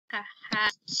I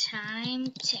have time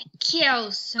to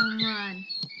kill someone.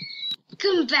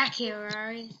 Come back here,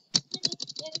 Ari.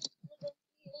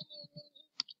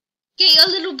 Get your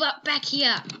little butt back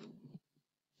here.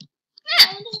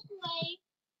 Ah.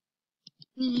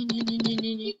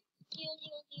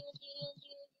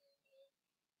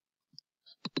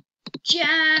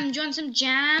 Jam. Do you want some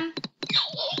jam?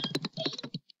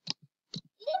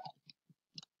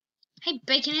 Hey,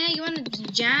 Baconair, you want some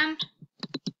jam?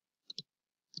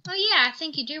 Oh yeah, I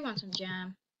think you do want some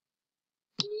jam.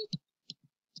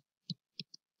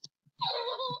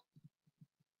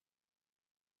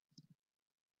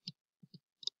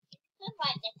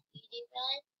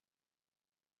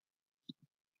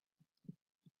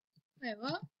 Wait,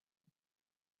 what?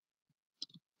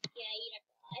 Yeah, you don't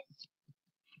realize.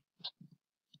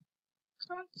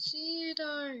 Can't see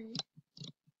though.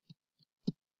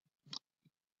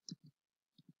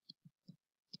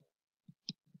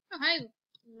 Oh, hey,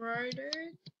 Ryder.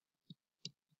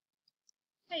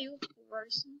 Hey, you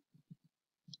Rosen.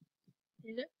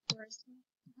 Is it Rosen?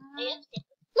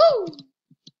 Woo!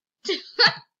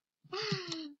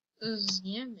 It was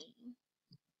yummy.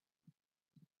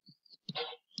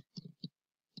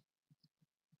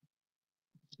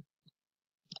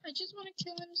 I just want to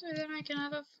kill him so then I can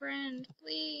have a friend.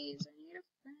 Please, I need a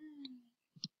friend.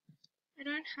 I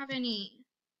don't have any.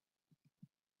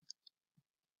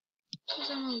 Because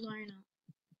I'm a loner.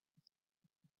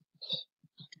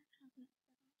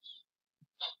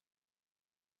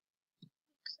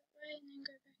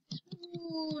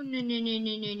 Ooh, no, no, no,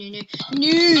 no, no, no, no.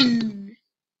 No!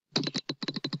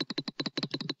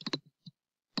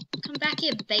 Come back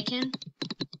here, Bacon.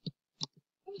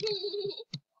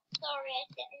 Sorry, I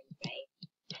said it right.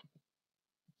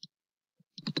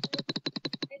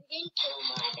 I didn't kill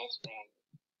my best friend,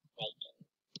 Bacon.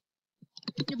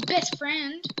 Your best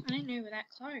friend? I didn't know we were that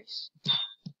close.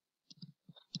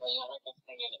 Well, you're not my best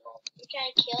friend anymore. You're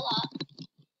trying to kill her.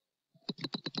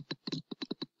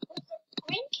 What's the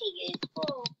green key used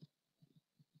for?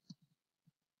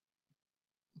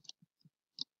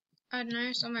 I don't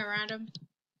know, somewhere random.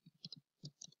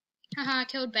 Haha,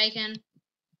 killed Bacon.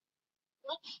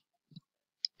 What?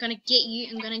 Gonna get you,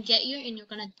 I'm gonna get you, and you're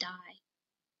gonna die.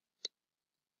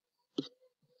 Yeah,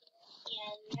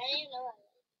 I didn't know that.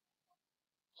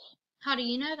 How do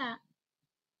you know that?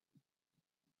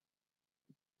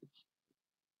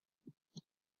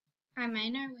 I may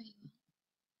know where you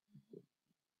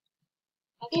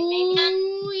Okay, are. maybe not.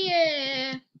 Ooh,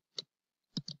 yeah.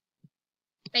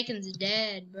 Bacon's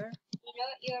dead, bro. You know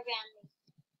you're around me.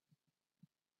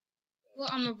 Well,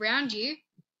 I'm around you.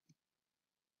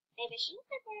 Maybe she's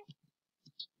different.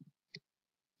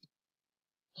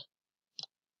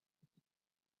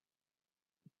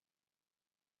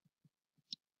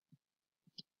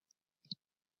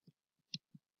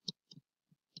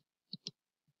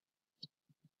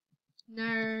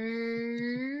 No.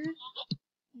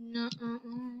 No.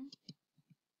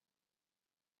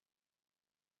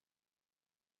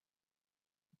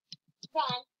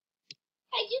 Ron,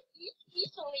 you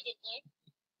saw me, didn't you?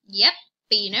 Yep,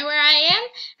 but you know where I am?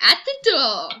 At the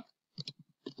door.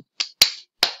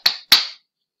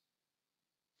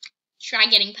 Try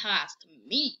getting past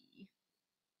me.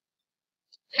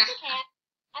 It's okay.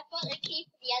 I've got the key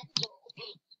for the other door.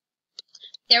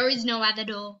 There is no other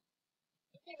door.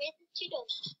 There is 2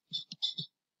 doors.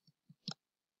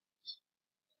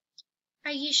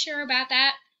 Are you sure about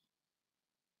that?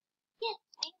 Yes,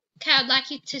 I am. Okay, I'd like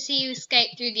you to see you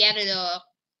escape through the other door.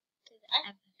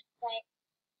 Wait.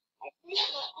 I think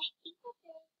I'll do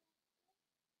it.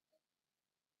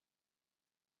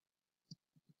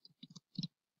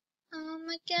 Oh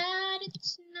my god,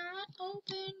 it's not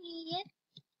open yet.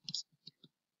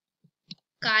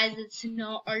 Guys, it's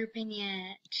not open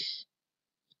yet.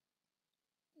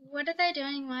 What are they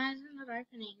doing? Why isn't it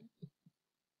opening?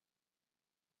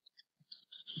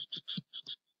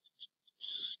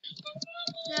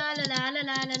 La la la la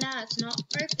la la la, it's not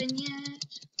open yet.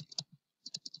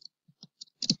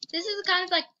 This is kind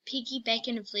of like Piggy,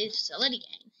 Bacon, and Flea's Facility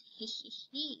game.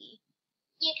 Hee.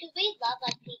 Yeah, because we love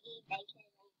like Piggy, Bacon,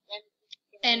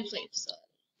 And Flea's Facility.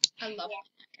 I love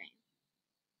that game.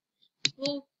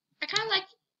 Well, I kind of like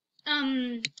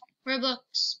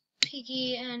Roblox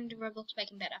Piggy and Roblox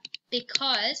Bacon better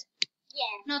because,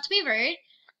 not to be rude,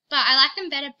 but I like them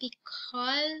better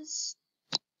because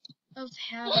of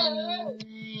how they're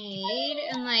made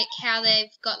and like how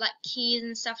they've got like keys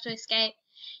and stuff to escape,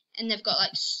 and they've got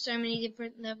like so many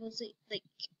different levels that like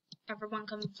everyone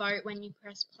can vote when you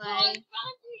press play.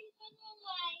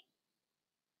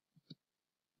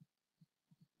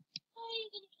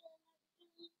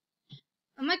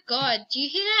 Oh my god, do you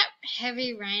hear that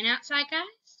heavy rain outside,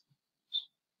 guys?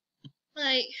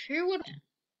 Like, who would...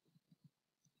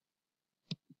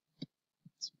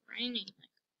 It's raining.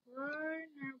 Like, bro, no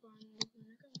one would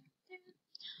wanna go out there.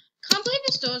 Can't believe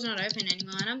the store's not open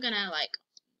anymore, and I'm gonna, like,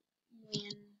 win.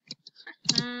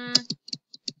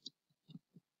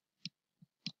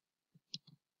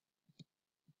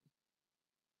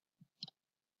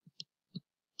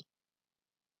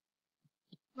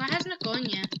 Why hasn't it gone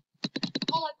yet?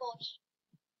 Oh my gosh.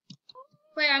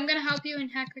 Wait, I'm gonna help you and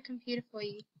hack the computer for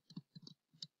you.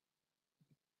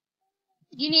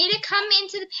 You need to come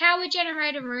into the power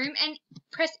generator room and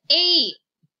press E.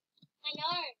 I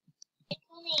know. It's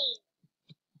coming.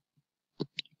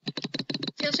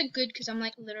 Feels so good because I'm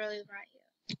like literally right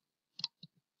here.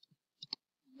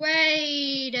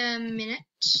 Wait a minute.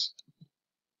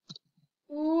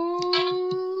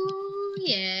 Ooh,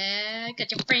 yeah,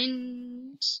 got your friend.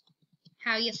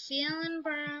 How you feeling,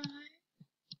 bro?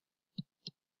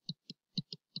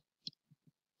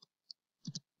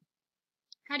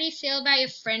 How do you feel about your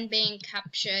friend being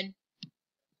captured?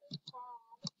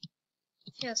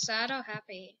 Feel sad or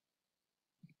happy?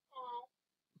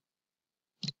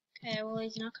 Okay, well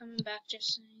he's not coming back,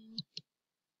 just saying.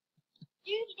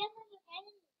 Dude, he doesn't have a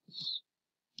wrench.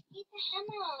 He's a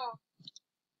hammer.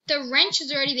 The wrench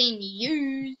has already been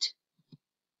used.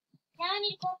 Now I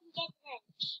need to go up and get the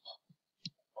wrench.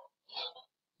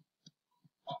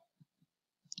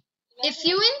 If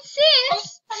you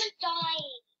insist. Someone's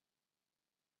dying.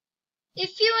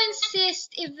 If you insist,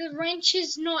 if the wrench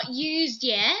is not used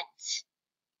yet.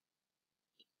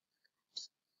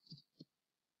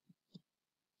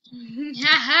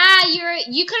 Haha,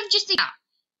 you could have just,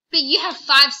 but you have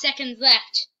 5 seconds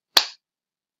left.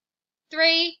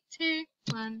 3, 2,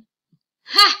 1.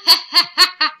 Ha ha ha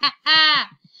ha ha ha!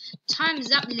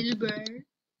 Time's up, little bro. I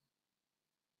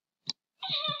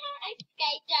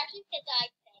escaped just because I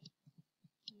escaped.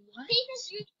 What? Jesus,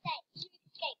 you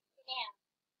escaped for now.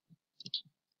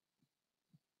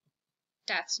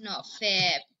 That's not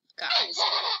fair, guys.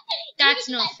 That's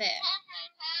not fair.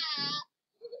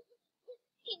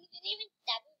 You didn't even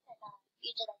stab him for that.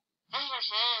 You just like, ha ha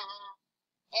ha.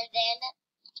 And then,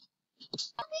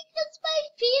 I think that's my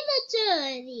peanut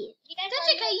journey. That's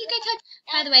okay, you go touch.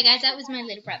 By the way, guys, that was my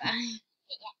little brother. I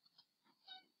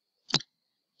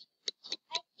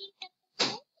think that's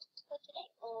it for today.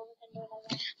 Oh, we can do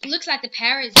another. Looks like the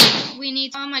power is. We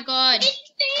need. Oh my god.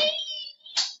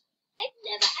 I've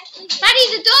never actually. Buddy,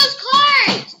 the door's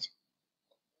closed!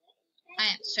 I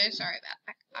am so sorry about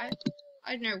that.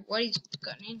 I don't know what he's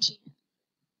gotten into.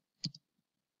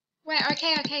 Wait,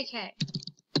 okay.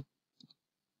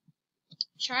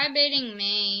 Try beating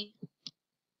me.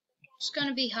 It's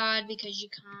gonna be hard because you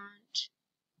can't.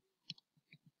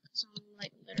 Because I'm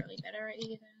like literally better at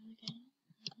you than the game.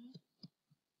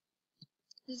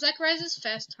 This is like Rose's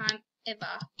first time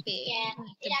ever being Yeah,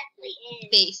 like it the actually is.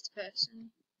 beast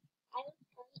person.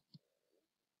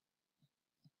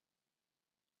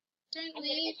 Don't I'm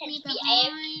leave gonna me pretend to be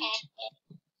behind. AFK.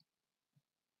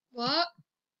 What?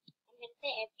 I'm gonna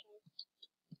say AFK.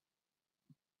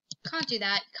 Can't do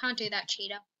that. Can't do that,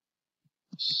 cheater.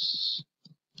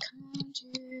 Can't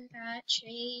do that,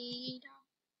 cheater.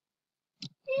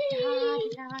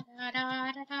 Da da da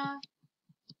da da da.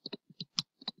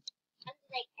 I'm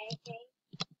like AFK.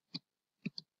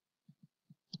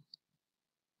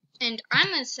 And I'm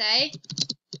gonna say,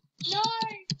 No,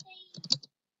 please.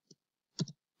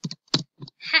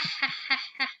 ha ha ha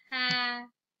ha ha.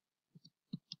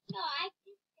 No, I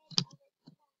just said other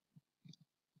stuff.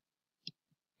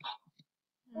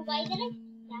 Well, why did I do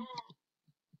that?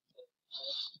 It's so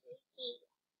freaky.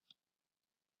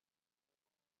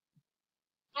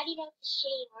 How do you know it's a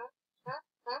she, huh?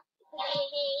 Huh?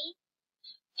 Hey.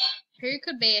 Who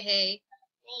could be a he?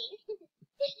 Me. I'm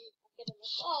gonna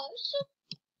miss. Oh, so.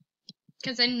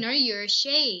 Because I know you're a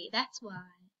she. That's why.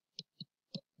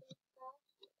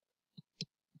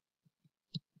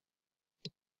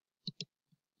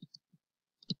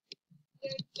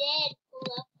 You're dead,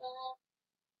 Fluffa.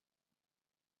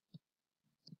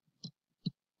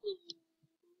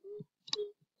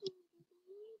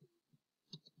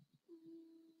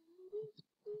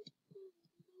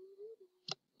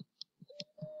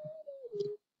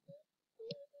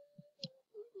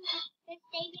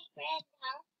 Save your friend,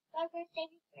 huh? Go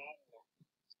save your friend.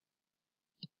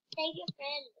 Save your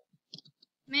friend.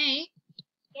 Me?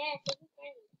 Yeah, save your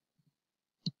friend.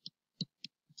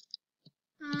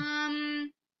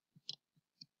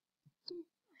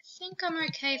 I think I'm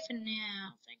okay for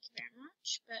now. Thank you very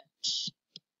much. But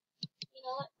You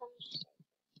know what? Someone should say.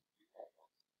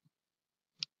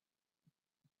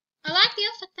 I like the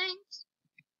other things.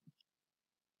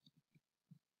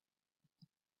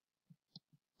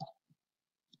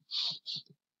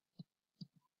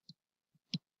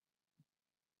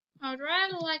 I would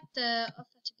rather like the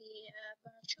offer to be a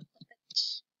bar of chocolate, but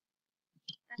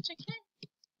that's okay.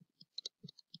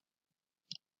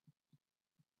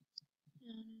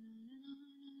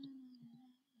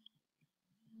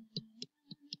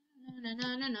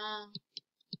 No.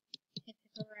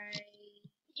 Hooray.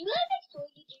 You know what I saw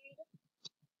you, dude?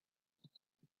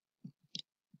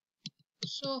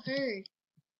 Saw who? This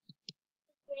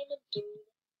random dude.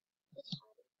 This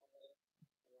hiding from me.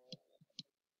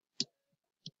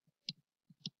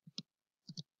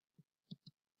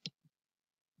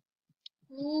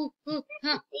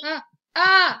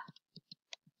 Ah!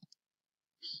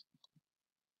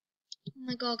 Oh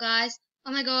my god, guys.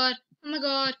 Oh my god. Oh my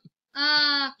god.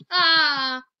 Ah!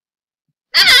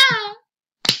 No.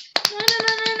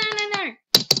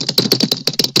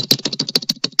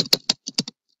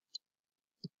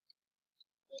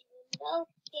 No,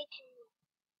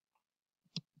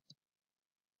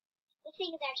 this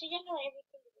thing is actually gonna know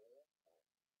everything to do.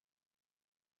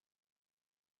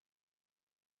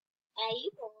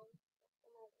 You wrong.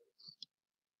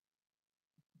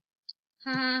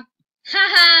 Ha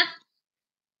ha.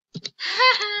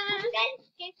 You guys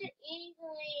escaped it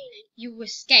easily. You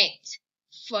escaped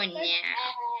for now.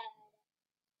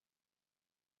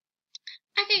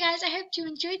 Okay guys, I hope you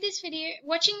enjoyed this video,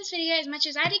 watching this video as much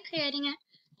as I did creating it.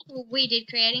 Well, we did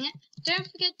creating it. Don't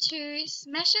forget to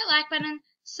smash that like button,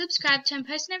 subscribe, turn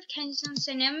post notifications on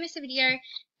so you never miss a video,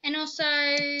 and also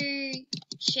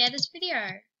share this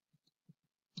video.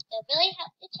 It really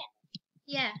helps the channel.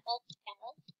 Yeah. Both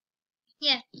channels.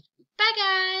 Yeah. Bye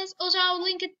guys. Also, I'll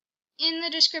link it in the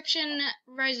description,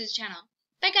 Rose's channel.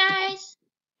 Bye guys.